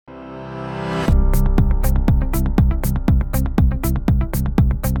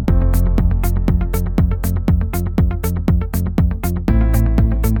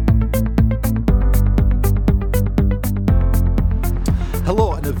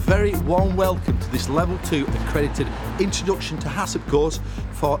very warm welcome to this Level 2 accredited Introduction to HACCP course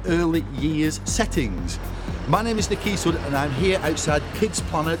for early years settings. My name is Nick Eastwood and I'm here outside Kids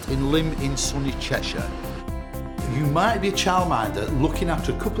Planet in Lymm in sunny Cheshire. You might be a childminder looking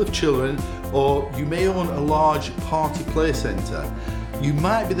after a couple of children, or you may own a large party play centre. You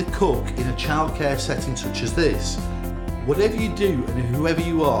might be the cook in a childcare setting such as this. Whatever you do and whoever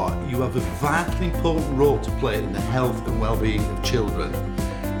you are, you have a vitally important role to play in the health and well-being of children.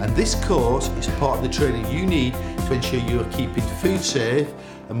 And this course is part of the training you need to ensure you are keeping food safe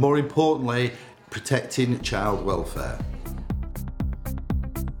and, more importantly, protecting child welfare.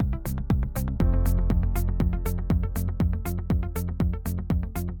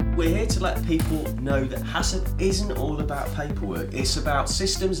 We're here to let people know that HACCP isn't all about paperwork. It's about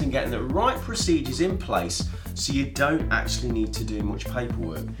systems and getting the right procedures in place so you don't actually need to do much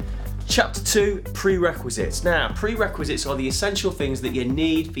paperwork. Chapter 2, prerequisites. Now, prerequisites are the essential things that you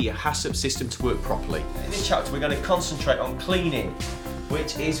need for your HACCP system to work properly. In this chapter, we're going to concentrate on cleaning,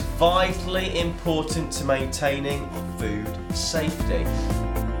 which is vitally important to maintaining food safety.